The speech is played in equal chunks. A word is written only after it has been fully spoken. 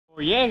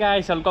Hey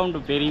guys, welcome to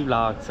Peri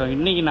vlog. So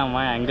இன்னைக்கு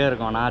நம்ம எங்க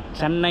இருக்கோம்னா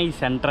சென்னை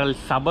சென்ட்ரல்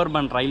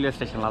சபர்பன் ரயில்வே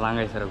ஸ்டேஷன்ல தான்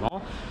guys இருக்கோம்.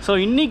 So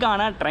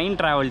இன்னைக்கான ட்ரெயின்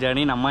டிராவல்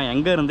ஜர்னி நம்ம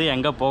எங்க இருந்து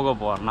எங்க போக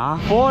போறோம்னா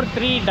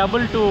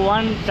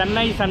 43221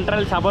 Chennai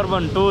central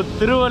suburban to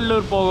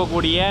Tiruvallur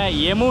போகக்கூடிய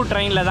EMU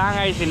ட்ரெயின்ல தான்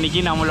guys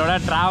இன்னைக்கு நம்மளோட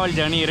டிராவல்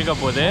ஜர்னி இருக்க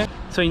போகுது.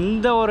 ஸோ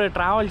இந்த ஒரு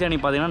ட்ராவல் ஜர்னி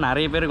பார்த்திங்கன்னா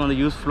நிறைய பேருக்கு வந்து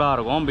யூஸ்ஃபுல்லாக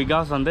இருக்கும்.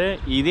 பிகாஸ் வந்து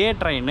இதே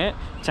ட்ரெயின்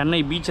சென்னை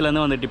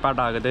பீச்சிலேருந்து வந்து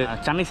டிபார்ட் ஆகுது,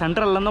 சென்னை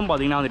சென்ட்ரல்லேருந்தும்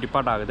பார்த்திங்கன்னா வந்து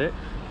டிபார்ட் ஆகுது,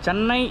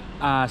 சென்னை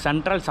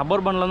சென்ட்ரல்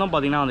சபர்பன்லேருந்தும்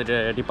பார்த்திங்கன்னா வந்துட்டு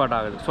டிபார்ட்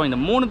ஆகுது. ஸோ இந்த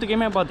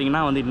மூணுத்துக்குமே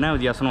பார்த்திங்கன்னா வந்து என்ன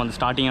வித்தியாசம்னு வந்து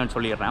ஸ்டார்டிங்காக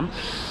சொல்லிடுறேன்.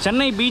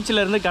 சென்னை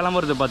பீச்சிலேருந்து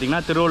கிளம்புறது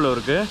பார்த்திங்கன்னா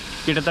திருவள்ளூருக்கு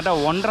கிட்டத்தட்ட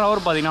 1.5 hour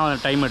பார்த்திங்கன்னா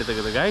வந்து டைம்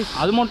எடுத்துக்குது guys.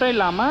 அது மட்டும்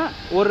இல்லாமல்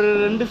ஒரு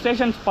 2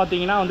 ஸ்டேஷன்ஸ்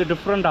பார்த்திங்கன்னா வந்து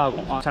டிஃப்ரெண்ட்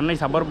ஆகும். சென்னை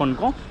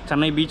சபர்பனுக்கும்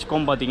சென்னை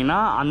பீச்சுக்கும் பார்த்திங்கன்னா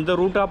அந்த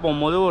ரூட்டாக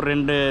போகும்போது ஒரு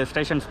 2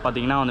 ஸ்டேஷன்ஸ்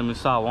பார்த்திங்கன்னா வந்து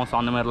மிஸ் ஆகும். ஸோ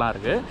அந்த மாதிரிலாம்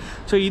இருக்குது.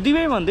 ஸோ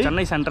இதுவே வந்து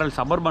சென்னை சென்ட்ரல்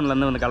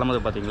சபர்பன்லேருந்து வந்து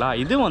கிளம்புது பார்த்திங்களா,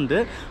 இது வந்து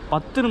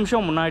 10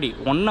 நிமிஷம் முன்னாடி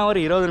 1 hour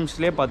 20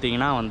 நிமிஷத்துலேயே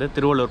பார்த்திங்கன்னா வந்து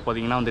திருவள்ளூர்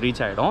பார்த்திங்கன்னா வந்து ரீச்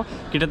ஆகிடும்.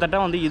 கிட்டத்தட்ட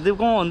வந்து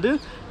இதுக்கும் வந்து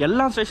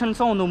எல்லா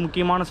ஸ்டேஷன்ஸும் வந்து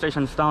முக்கியமான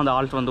ஸ்டேஷன்ஸ் தான் வந்து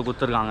ஆல்ட் வந்து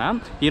கொடுத்துருக்காங்க.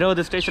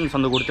 20 ஸ்டேஷன்ஸ்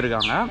வந்து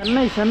கொடுத்துருக்காங்க.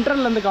 சென்னை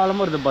சென்ட்ரல்லேருந்து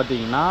கிளம்புறது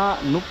பார்த்திங்கன்னா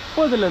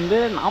 30லேருந்து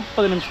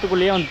 40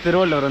 நிமிஷத்துக்குள்ளேயே வந்து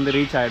திருவள்ளூர் வந்து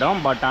ரீச்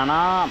ஆகிடும். பட்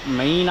ஆனால்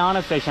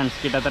மெயினான ஸ்டேஷன்ஸ்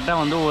கிட்டத்தட்ட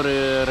வந்து ஒரு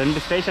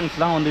 2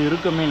 ஸ்டேஷன்ஸ் தான் வந்து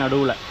இருக்குமே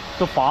நடுவில்.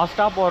 ஸோ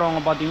ஃபாஸ்ட்டாக போகிறவங்க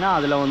பார்த்திங்கன்னா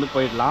அதில் வந்து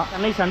போயிடலாம்.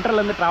 சென்னை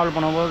சென்ட்ரல்லேருந்து ட்ராவல்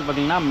பண்ணும்போது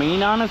பார்த்திங்கன்னா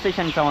மெயினான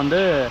ஸ்டேஷன்ஸை வந்து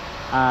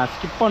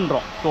ஸ்கிப்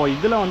பண்ணுறோம். ஸோ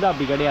இதில் வந்து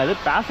அப்படி கிடையாது.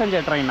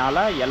 பேசஞ்சர் ட்ரெயினால்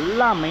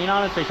எல்லா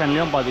மெயினான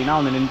ஸ்டேஷன்லேயும் பார்த்திங்கன்னா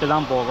வந்து நின்று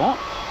தான் போகும்.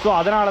 ஸோ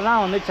அதனால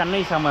தான் வந்து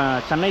Chennai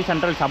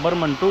central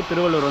suburban to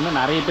Tiruvallur வந்து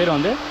நிறைய பேர்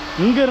வந்து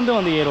இங்கேருந்து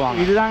வந்து ஏறுவாங்க.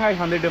 இதுதாங்க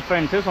வந்து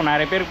டிஃப்ரென்ஸு. ஸோ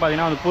நிறைய பேருக்கு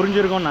பார்த்திங்கன்னா வந்து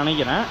புரிஞ்சிருக்கும்னு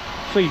நினைக்கிறேன்.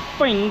 ஸோ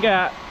இப்போ இங்கே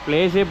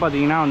பிளேஸே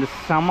பார்த்திங்கன்னா வந்து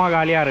செம்ம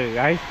காலியாக இருக்குது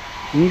guys.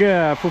 இங்கே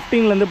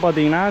 15லேருந்து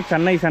பார்த்தீங்கன்னா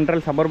Chennai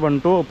central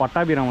suburban to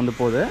Pattabiram வந்து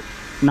போகுது.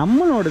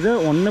 நம்மளோடது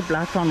ஒன்று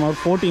பிளாட்ஃபார்ம்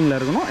 14ல்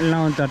இருக்கணும், இல்லைனா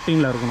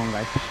 13ல் இருக்கணும்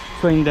guys.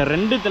 ஸோ இந்த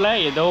ரெண்டுத்தில்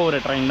ஏதோ ஒரு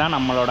ட்ரெயின் தான்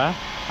நம்மளோட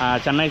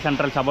Chennai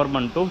central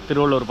suburban to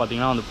Tiruvallur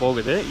பார்த்திங்கன்னா வந்து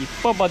போகுது.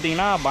 இப்போ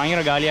பார்த்திங்கன்னா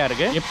பயங்கர காலியாக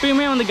இருக்குது.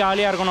 எப்பயுமே வந்து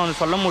காலியாக இருக்குன்னு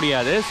வந்து சொல்ல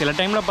முடியாது. சில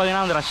டைமில்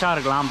பார்த்திங்கன்னா வந்து ரஷ்ஷாக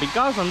இருக்கலாம்.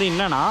 பிகாஸ் வந்து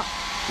என்னென்னா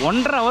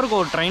 1.5 hourக்கு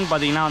ஒரு ட்ரெயின்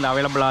பார்த்திங்கன்னா வந்து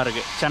அவைலபிளாக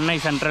இருக்குது Chennai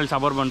central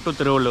suburban to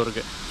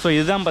திருவள்ளூருக்கு. So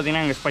இதுதான்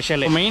பார்த்திங்கன்னா எங்கள்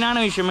ஸ்பெஷல்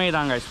மெயினான விஷயமே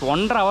இதாங்க.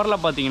 1.5 hourல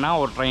பார்த்திங்கன்னா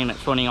ஒரு ட்ரெயின்.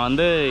 ஸோ நீங்கள்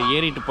வந்து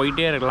ஏறிட்டு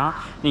போயிட்டே இருக்கலாம்.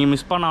 நீங்கள்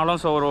மிஸ் பண்ணாலும்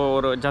ஸோ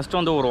ஒரு ஜஸ்ட்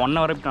வந்து ஒரு 1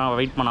 hour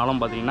வெயிட் பண்ணாலும்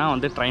பார்த்திங்கன்னா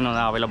வந்து ட்ரெயின்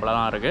வந்து அவைலபிளாக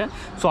தான் இருக்குது.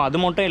 ஸோ அது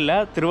மட்டும் இல்லை,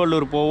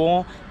 திருவள்ளூர்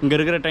போவோம். இங்கே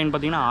இருக்கிற ட்ரெயின்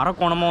பார்த்திங்கன்னா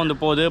அரக்கோணமும் வந்து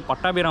போகுது,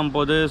 பட்டாபிராம்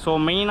போகுது. ஸோ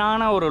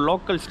மெயினான ஒரு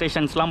லோக்கல்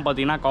ஸ்டேஷன்ஸ்லாம்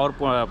பார்த்திங்கன்னா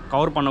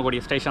கவர் பண்ணக்கூடிய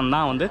ஸ்டேஷன்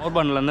தான் வந்து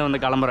சபர்பன்லேருந்து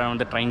வந்து கிளம்புற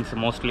வந்து trains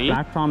mostly.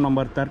 Platform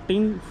number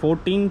 13,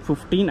 14,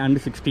 15 and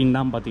 16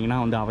 தான் பார்த்தீங்கன்னா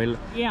வந்து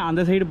அவைலபிள்.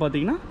 அந்த சைடு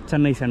பார்த்தீங்கன்னா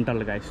சென்னை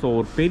சென்ட்ரல் guys. ஸோ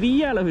ஒரு பெரிய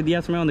அளவு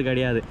வித்தியாசமே வந்து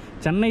கிடையாது.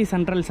 சென்னை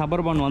சென்ட்ரல்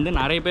சபர்பன் வந்து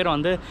நிறைய பேர்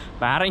வந்து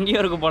வேற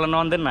எங்கேயும் இருக்க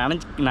போலன்னு வந்து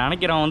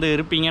நினைக்கிறவங்க வந்து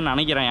இருப்பீங்கன்னு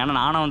நினைக்கிறேன். ஏன்னா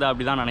நானும் வந்து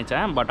அப்படி தான்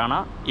நினச்சேன். பட்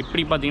ஆனால்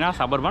இப்படி பார்த்தீங்கன்னா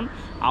சபர்பன்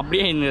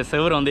அப்படியே இந்த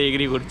செவர் வந்து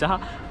எகிரி குடிச்சா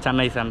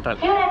Chennai central.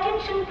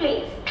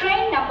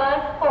 Train number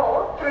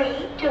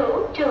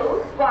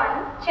 43221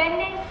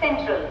 Chennai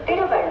Central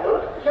Tiruvallur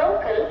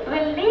local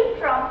will leave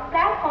from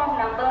platform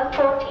number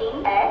 14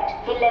 at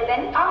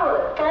 11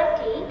 hours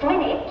 30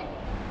 minutes.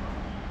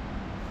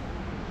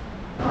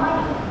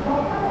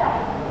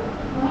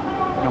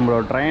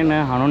 நம்மளோட ட்ரெயின்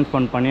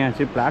அனௌன்ஸ்மெண்ட்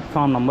பண்ணியாச்சு.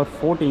 Platform number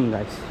 14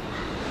 guys.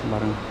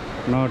 பாருங்கள்,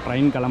 இன்னும்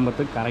ட்ரெயின்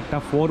கிளம்புறதுக்கு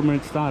கரெக்டாக 4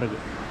 minutes தான்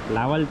இருக்குது.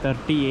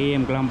 11:30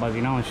 AM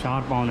பார்த்தீங்கன்னா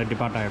ஷார்ப்பாக வந்து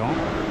டிபார்ட் ஆகிடும்.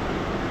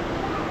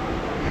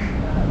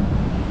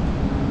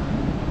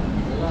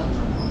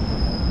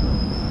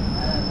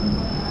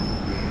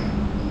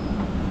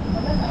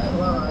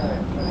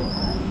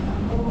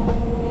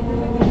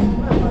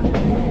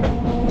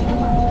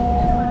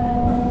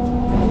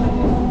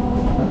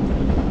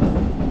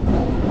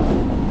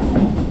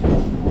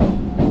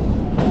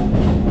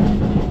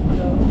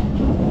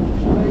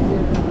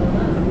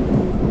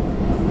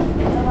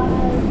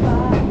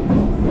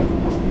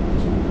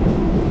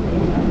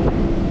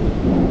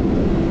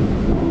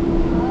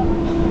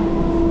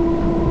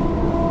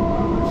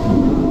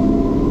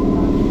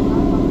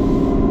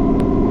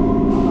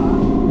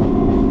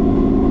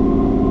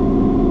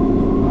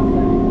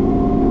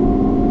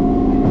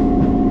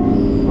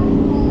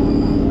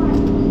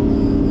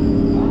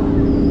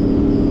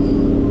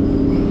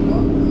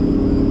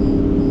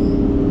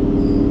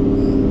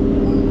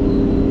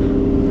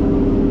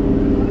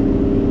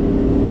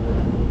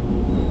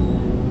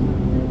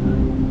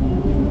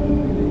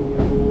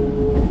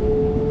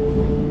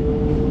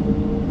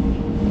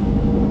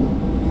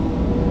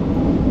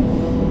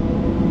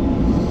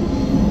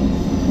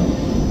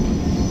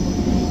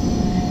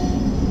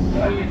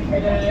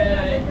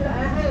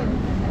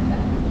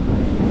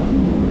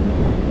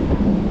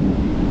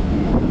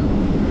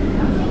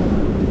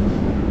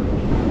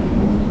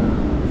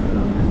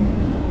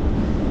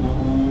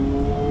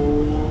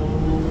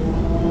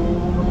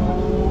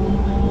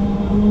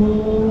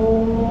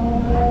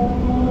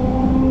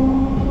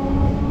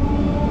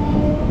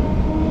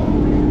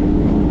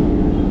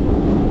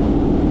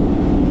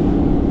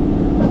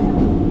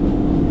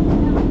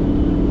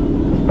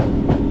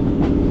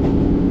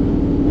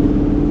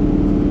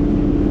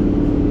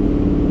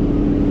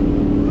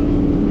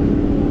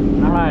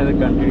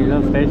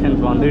 இன்னும்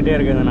ஸ்டேஷன்ஸ் வந்துகிட்டே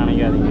இருக்குதுன்னு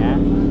நினைக்காதீங்க.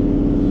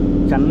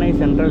 சென்னை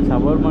சென்ட்ரல்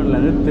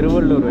சபர்பன்லேருந்து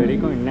திருவள்ளூர்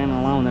வரைக்கும்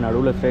என்னென்னலாம் வந்து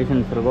நடுவில்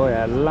ஸ்டேஷன்ஸ் இருக்கோ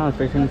எல்லா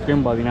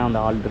ஸ்டேஷன்ஸ்லேயும் பார்த்தீங்கன்னா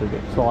அந்த ஆல்ட்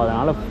இருக்குது. ஸோ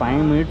அதனால்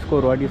 5 மினிட்ஸ்க்கு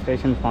ஒரு வாட்டி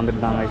ஸ்டேஷன்ஸ்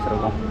வந்துட்டு தாங்க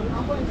வச்சுருக்கோம்.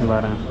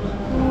 பாருங்க,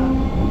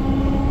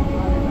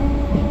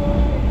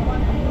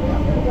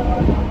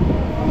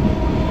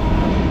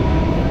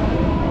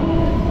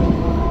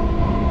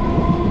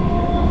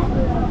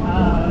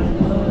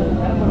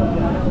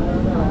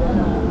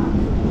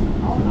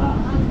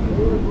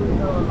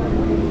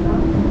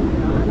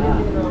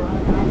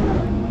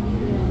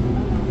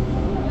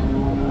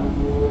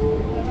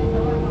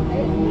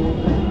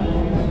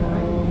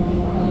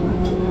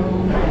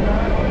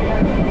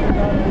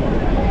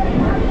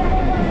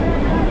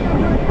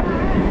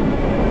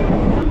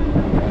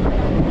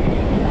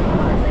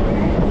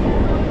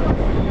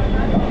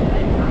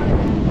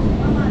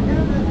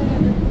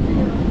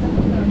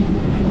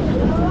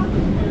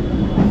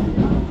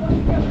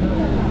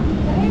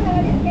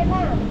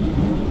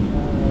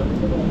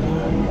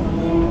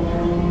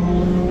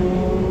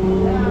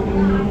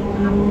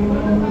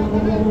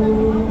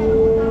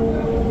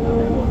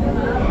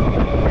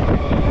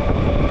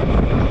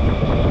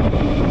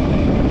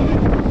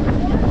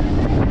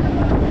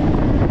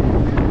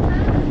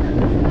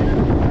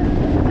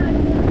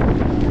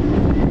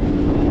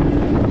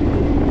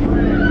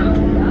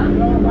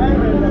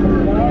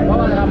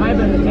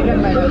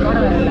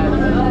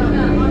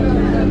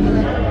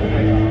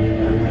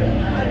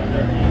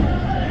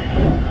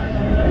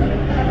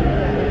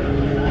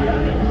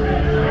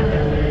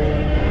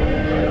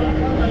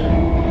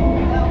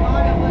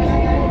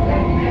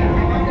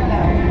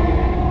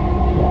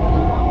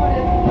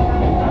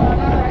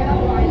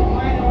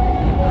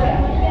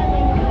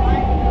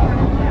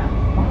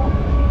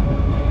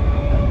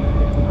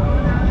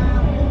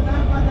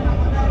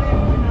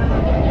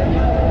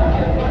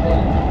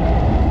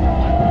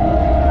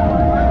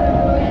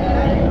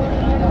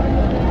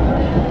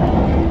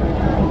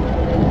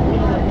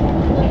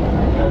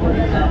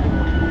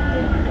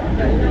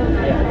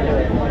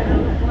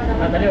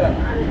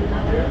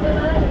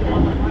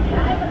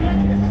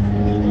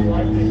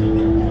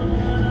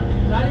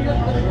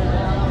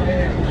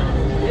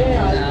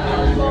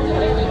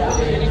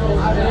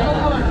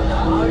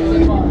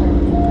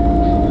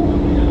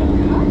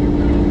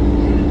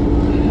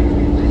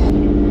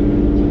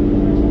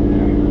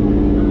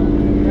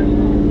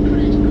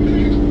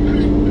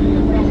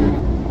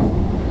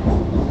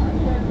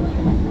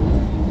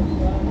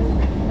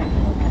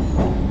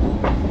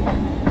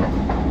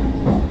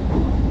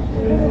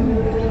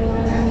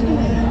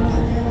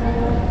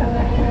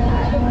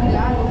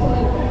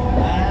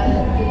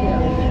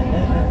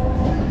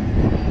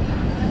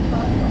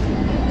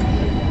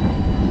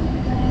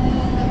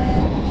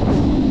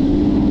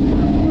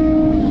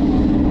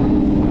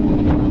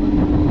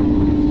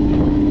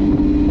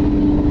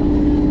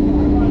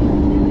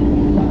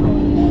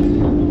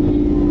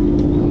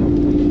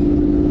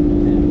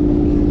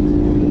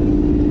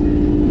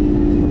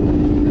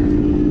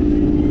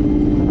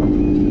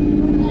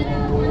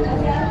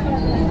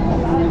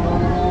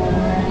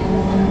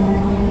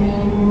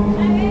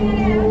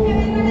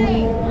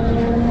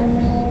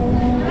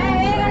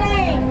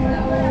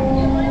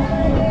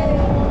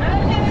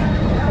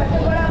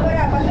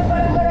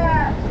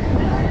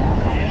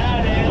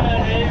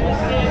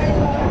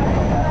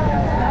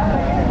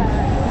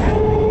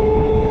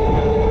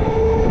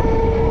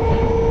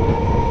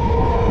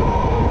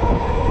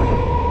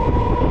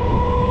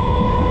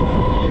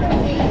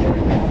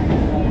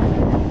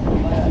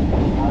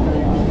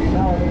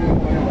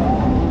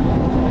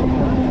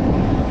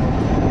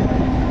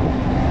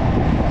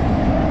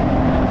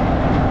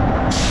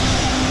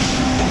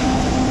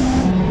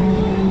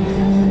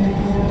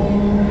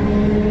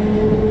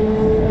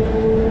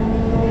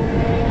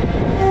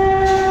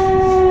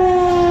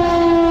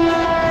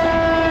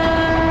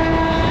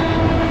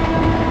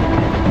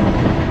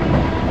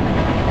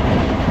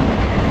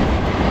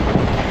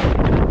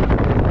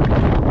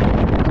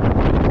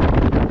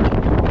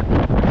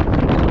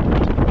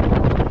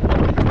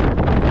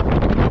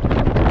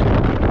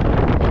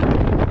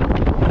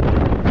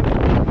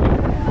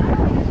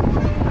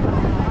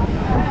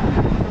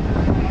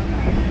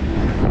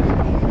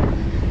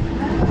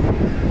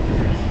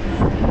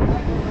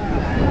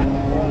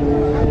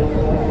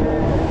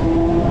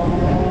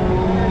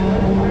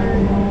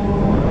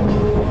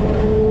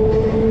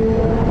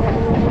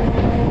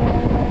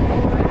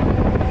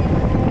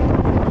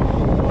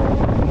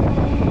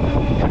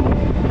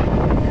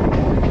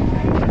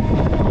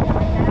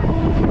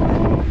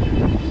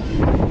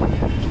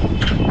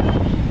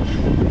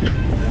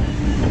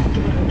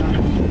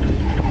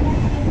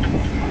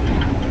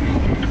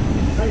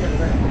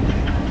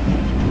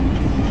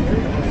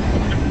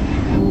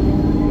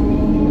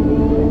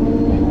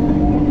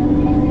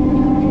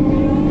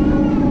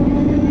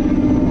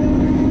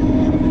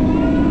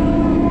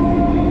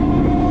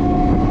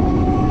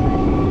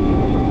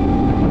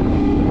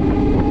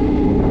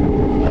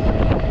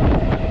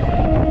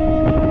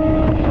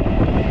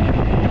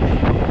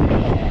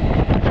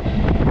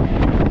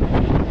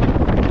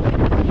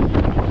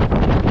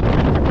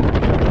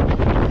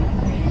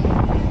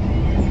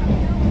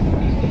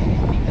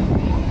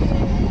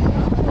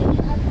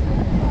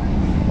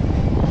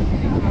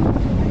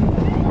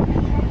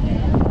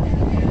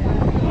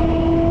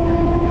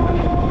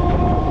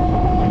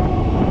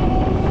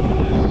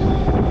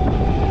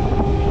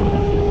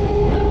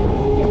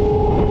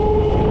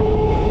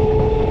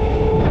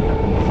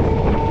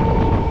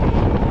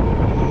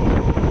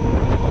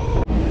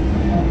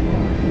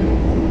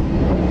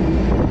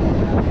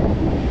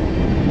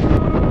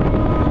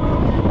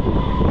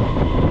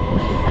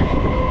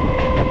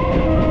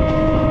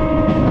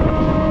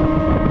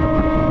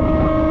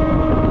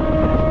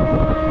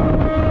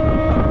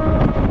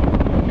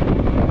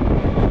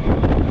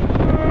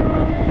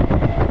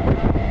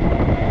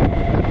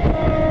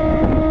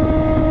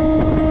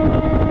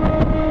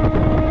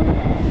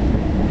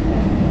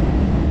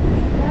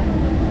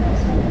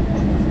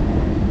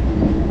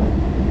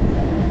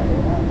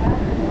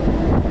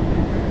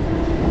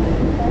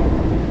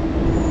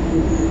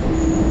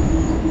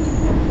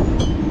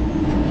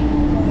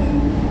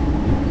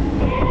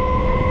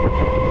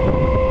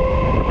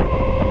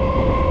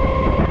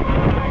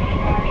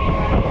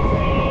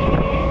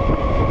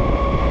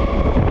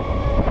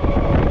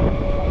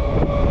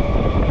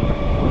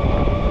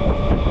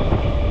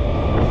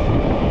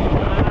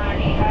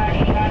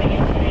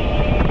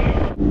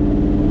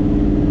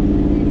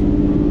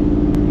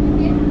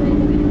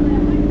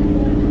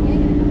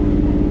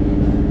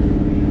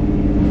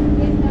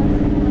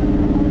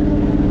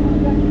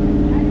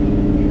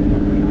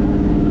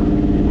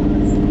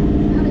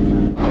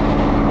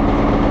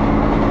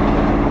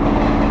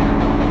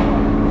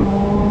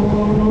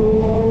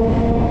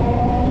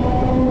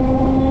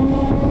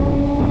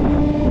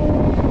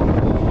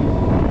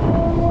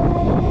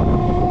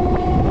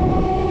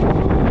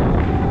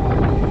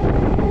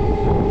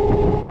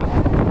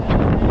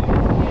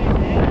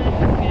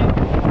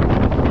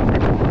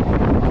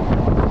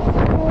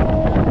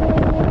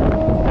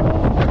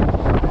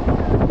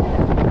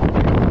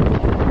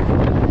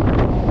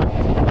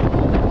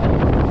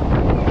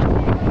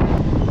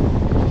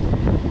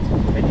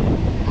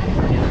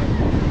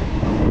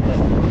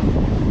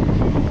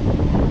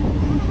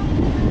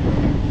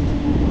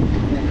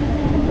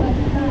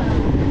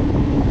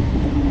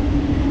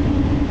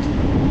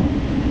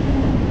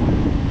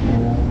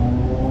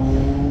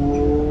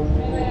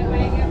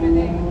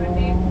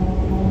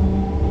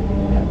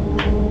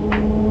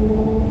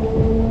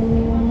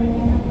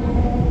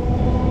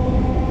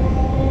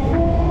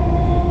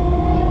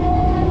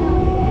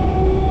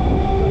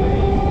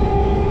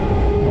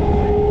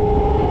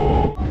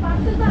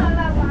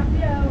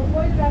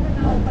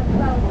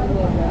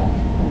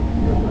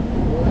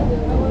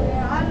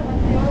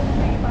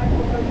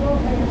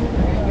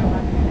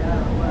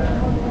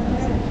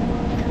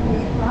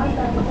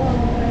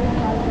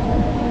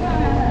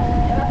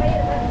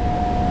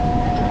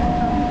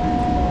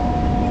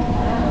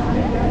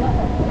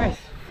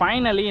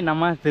 ஃபைனலி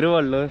நம்ம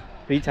திருவள்ளூர்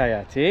ரீச்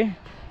ஆயாச்சு.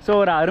 ஸோ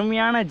ஒரு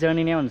அருமையான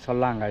ஜேர்னினே வந்து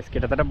சொல்லாங்க.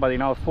 கிட்டத்தட்ட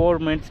பார்த்தீங்கன்னா ஒரு 4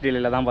 மினிட்ஸ்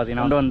டிலேயில் தான்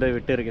பார்த்தீங்கன்னா வந்து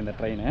விட்டு இருக்குது இந்த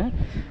ட்ரெயின்.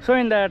 ஸோ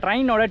இந்த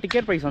ட்ரெயினோட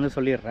டிக்கெட் ப்ரைஸ் வந்து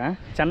சொல்லிடுறேன்.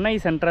 Chennai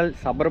central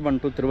suburban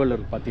to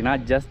Tiruvallur பார்த்தீங்கன்னா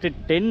ஜஸ்ட்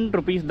 10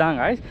 rupees தான்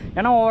காய்ஸ்.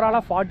 ஏன்னா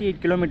ஓவராலாக 48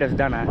 kilometers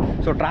தானே.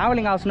 ஸோ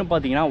ட்ராவலிங் ஹவர்ஸ்னு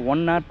பார்த்தீங்கன்னா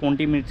 1 hour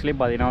 20 minutesலேயே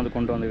பார்த்தீங்கன்னா வந்து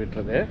கொண்டு வந்து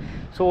விட்டுருது.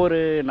 ஸோ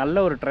ஒரு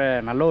நல்ல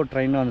ஒரு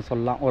ட்ரெயின் வந்து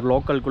சொல்லலாம். ஒரு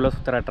லோக்கலுக்குள்ளே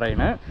சுற்றுற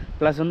ட்ரெயின்.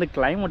 ப்ளஸ் வந்து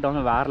கிளைமேட்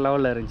வந்து வேறு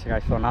லெவலில் இருந்துச்சு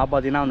காய்ஸ். ஸோ நான்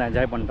பார்த்தீங்கன்னா வந்து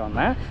என்ஜாய் பண்ணிட்டு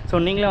வந்தேன். ஸோ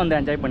நீங்களே வந்து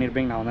என்ஜாய்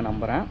பண்ணியிருப்பீங்க நான் வந்து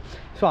நம்புகிறேன்.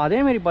 ஸோ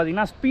அதேமாதிரி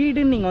பார்த்தீங்கன்னா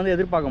ஸ்பீடுன்னு நீங்கள் வந்து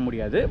எதிர்பார்க்க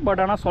முடியாது. பட்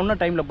ஆனால் சொன்ன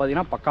டைமில்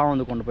பார்த்தீங்கன்னா பக்காவாக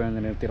வந்து கொண்டு போய்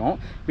வந்து நிறுத்திடும்.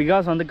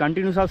 பிகாஸ் வந்து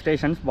கண்டினியூஸாக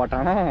ஸ்டேஷன்ஸ். பட்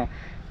ஆனால்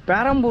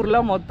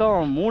பெரம்பூரில்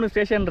மொத்தம் 3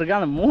 ஸ்டேஷன் இருக்குது.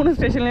 அந்த 3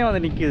 ஸ்டேஷன்லேயும்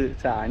வந்து நிற்கிது.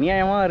 ஸோ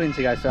அநியாயமாக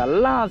இருந்துச்சு காசு.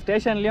 எல்லா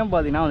ஸ்டேஷன்லேயும்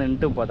பார்த்தீங்கன்னா வந்து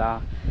நின்றுட்டு போதா.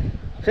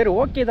 சரி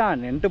ஓகே தான்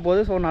நின்றுட்டு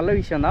போகுது. ஸோ நல்ல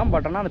விஷயம் தான்.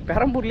 பட் ஆனால் அந்த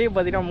பெரம்பூர்லேயே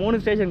பார்த்தீங்கன்னா 3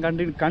 ஸ்டேஷன்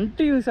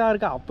கண்டினியூஸாக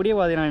இருக்குது. அப்படியே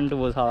பார்த்தீங்கன்னா நின்றுட்டு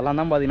போகுது. ஸோ அதெல்லாம்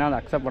தான் பார்த்தீங்கன்னா அதை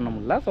அக்செப்ட் பண்ண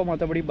முடியல. ஸோ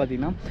மற்றபடி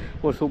பார்த்தீங்கன்னா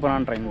ஒரு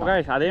சூப்பரான ட்ரெயின்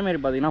தான். அதேமாதிரி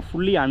பார்த்தீங்கன்னா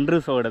ஃபுல்லி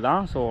அன்ரிசர்வ்டு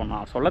தான். ஸோ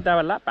நான் சொல்ல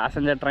தேவையில்ல,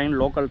 பேசஞ்சர் ட்ரெயின்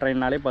லோக்கல்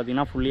ட்ரெயின்னாலே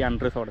பார்த்தீங்கன்னா ஃபுல்லி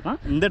அன்ரிசர்வ்டு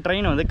தான். இந்த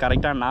ட்ரெயின் வந்து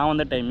கரெக்டாக நான்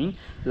வந்து டைமிங்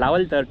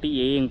 11:30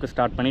 AM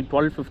ஸ்டார்ட் பண்ணி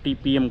 12:50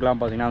 PMக்குலாம்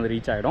பார்த்தீங்கன்னா அது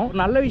ரீச் ஆகிடும்.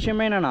 நல்ல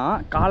விஷயமே என்னென்னா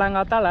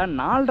காலங்காத்தால்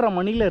 4:30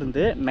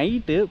 மணிலேருந்து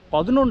நைட்டு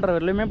 11:30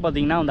 வரலையுமே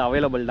பார்த்தீங்கன்னா வந்து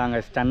அவைலபிள்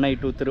தாங்க. சென்னை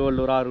டு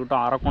திருவள்ளூராக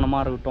இருக்கட்டும்,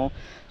 அரக்கோணமாக இருக்கட்டும்.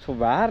 ஸோ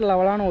வேறு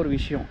லெவலான ஒரு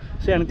விஷயம்.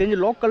 ஸோ எனக்கு தெரிஞ்சு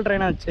லோக்கல்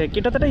ட்ரெயினாக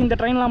கிட்டத்தட்ட இந்த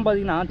ட்ரெயின்லாம்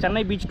பார்த்தீங்கன்னா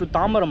சென்னை பீச் டு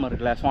தாம்பரம்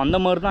இருக்குல்ல. ஸோ அந்த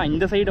மாதிரி தான்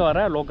இந்த சைடு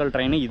வர லோக்கல்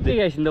ட்ரெயின் இது.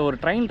 கேஷ் இந்த ஒரு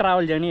ட்ரெயின்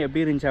ட்ராவல் ஜர்னி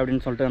எப்படி இருந்துச்சு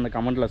அப்படின்னு சொல்லிட்டு அந்த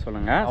கமெண்ட்டில்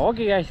சொல்லுங்கள்.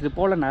 ஓகே கேஷ், இது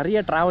போல்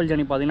நிறைய ட்ராவல்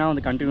ஜர்னி பார்த்தீங்கன்னா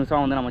வந்து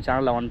கண்டினியூஸாக வந்து நம்ம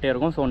சேனலில் வந்துட்டே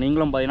இருக்கும். ஸோ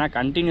நீங்களும் பார்த்தீங்கன்னா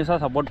கண்டினியூஸாக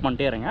சப்போர்ட்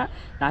பண்ணிட்டே இருங்க.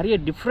 நிறைய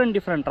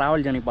டிஃப்ரெண்ட்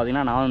ட்ராவல் ஜர்னி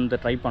பார்த்தீங்கன்னா நான் வந்து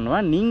ட்ரை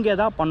பண்ணுவேன்.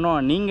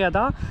 நீங்கள்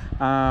தான்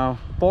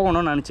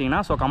போகணும்னு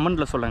நினச்சிங்கன்னா ஸோ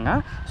கமெண்ட்டில்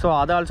சொல்லுங்கள். ஸோ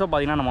அதை ஆல்சோ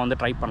பார்த்தீங்கன்னா நம்ம வந்து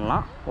ட்ரை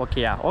பண்ணலாம்.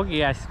 ஓகேயா? Okay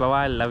cash,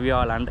 by, love you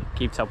all and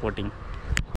keep supporting.